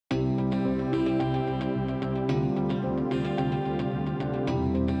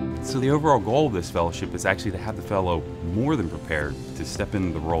So the overall goal of this fellowship is actually to have the fellow more than prepared to step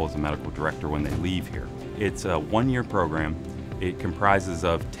into the role as a medical director when they leave here. It's a one-year program. It comprises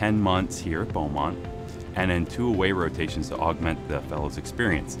of 10 months here at Beaumont and then 2 away rotations to augment the fellow's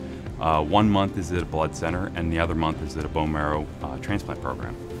experience. 1 month is at a blood center and the other month is at a bone marrow transplant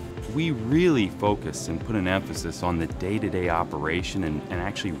program. We really focus and put an emphasis on the day-to-day operation and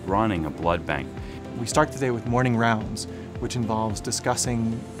actually running a blood bank. We start the day with morning rounds, which involves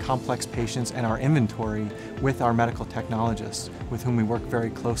discussing complex patients and our inventory with our medical technologists, with whom we work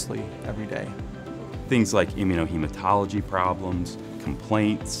very closely every day. Things like immunohematology problems,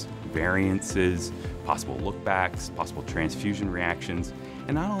 complaints, variances, possible lookbacks, possible transfusion reactions.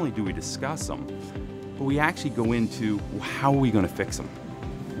 And not only do we discuss them, but we actually go into how are we going to fix them?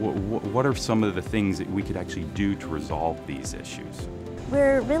 What are some of the things that we could actually do to resolve these issues?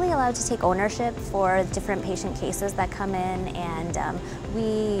 We're really allowed to take ownership for different patient cases that come in, and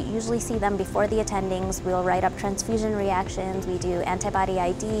we usually see them before the attendings. We'll write up transfusion reactions, we do antibody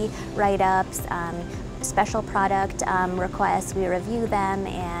ID write-ups, special product requests, we review them,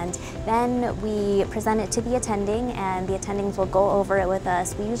 and then we present it to the attending, and the attendings will go over it with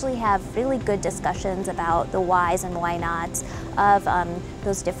us. We usually have really good discussions about the whys and why nots of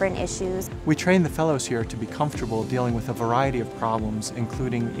those different issues. We train the fellows here to be comfortable dealing with a variety of problems,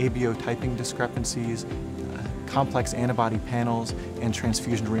 including ABO typing discrepancies, complex antibody panels, and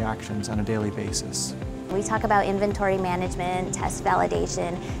transfusion reactions on a daily basis. We talk about inventory management, test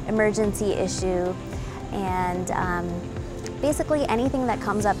validation, emergency issue, and basically anything that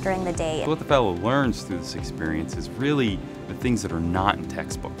comes up during the day. What the fellow learns through this experience is really the things that are not in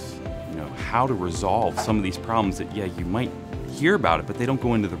textbooks. How to resolve some of these problems that, yeah, you might hear about it, but they don't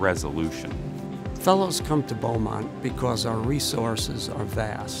go into the resolution. Fellows come to Beaumont because our resources are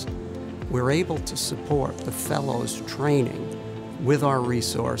vast. We're able to support the fellows' training with our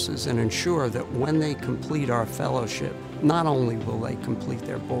resources and ensure that when they complete our fellowship, not only will they complete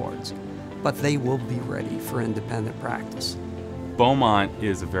their boards, but they will be ready for independent practice. Beaumont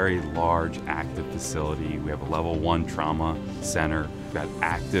is a very large, active facility. We have a level 1 trauma center. We've got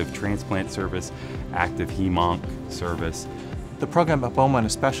active transplant service, active hem-onc service. The program at Beaumont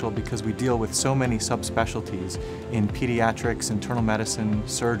is special because we deal with so many subspecialties in pediatrics, internal medicine,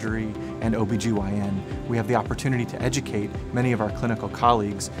 surgery, and OBGYN. We have the opportunity to educate many of our clinical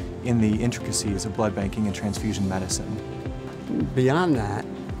colleagues in the intricacies of blood banking and transfusion medicine. Beyond that,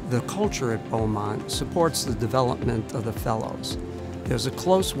 the culture at Beaumont supports the development of the fellows. There's a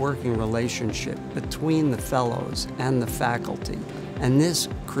close working relationship between the fellows and the faculty, and this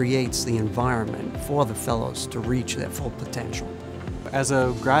creates the environment for the fellows to reach their full potential. As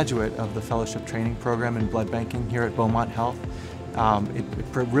a graduate of the fellowship training program in blood banking here at Beaumont Health, it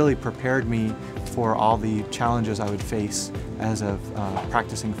really prepared me for all the challenges I would face as a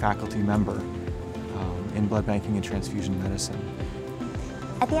practicing faculty member in blood banking and transfusion medicine.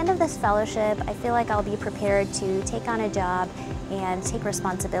 At the end of this fellowship, I feel like I'll be prepared to take on a job and take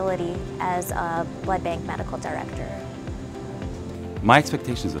responsibility as a blood bank medical director. My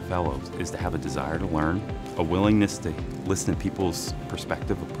expectations of fellows is to have a desire to learn, a willingness to listen to people's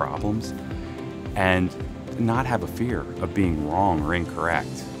perspective of problems, and not have a fear of being wrong or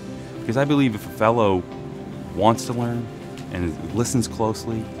incorrect. Because I believe if a fellow wants to learn and listens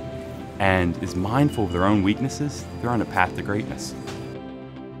closely and is mindful of their own weaknesses, they're on a path to greatness.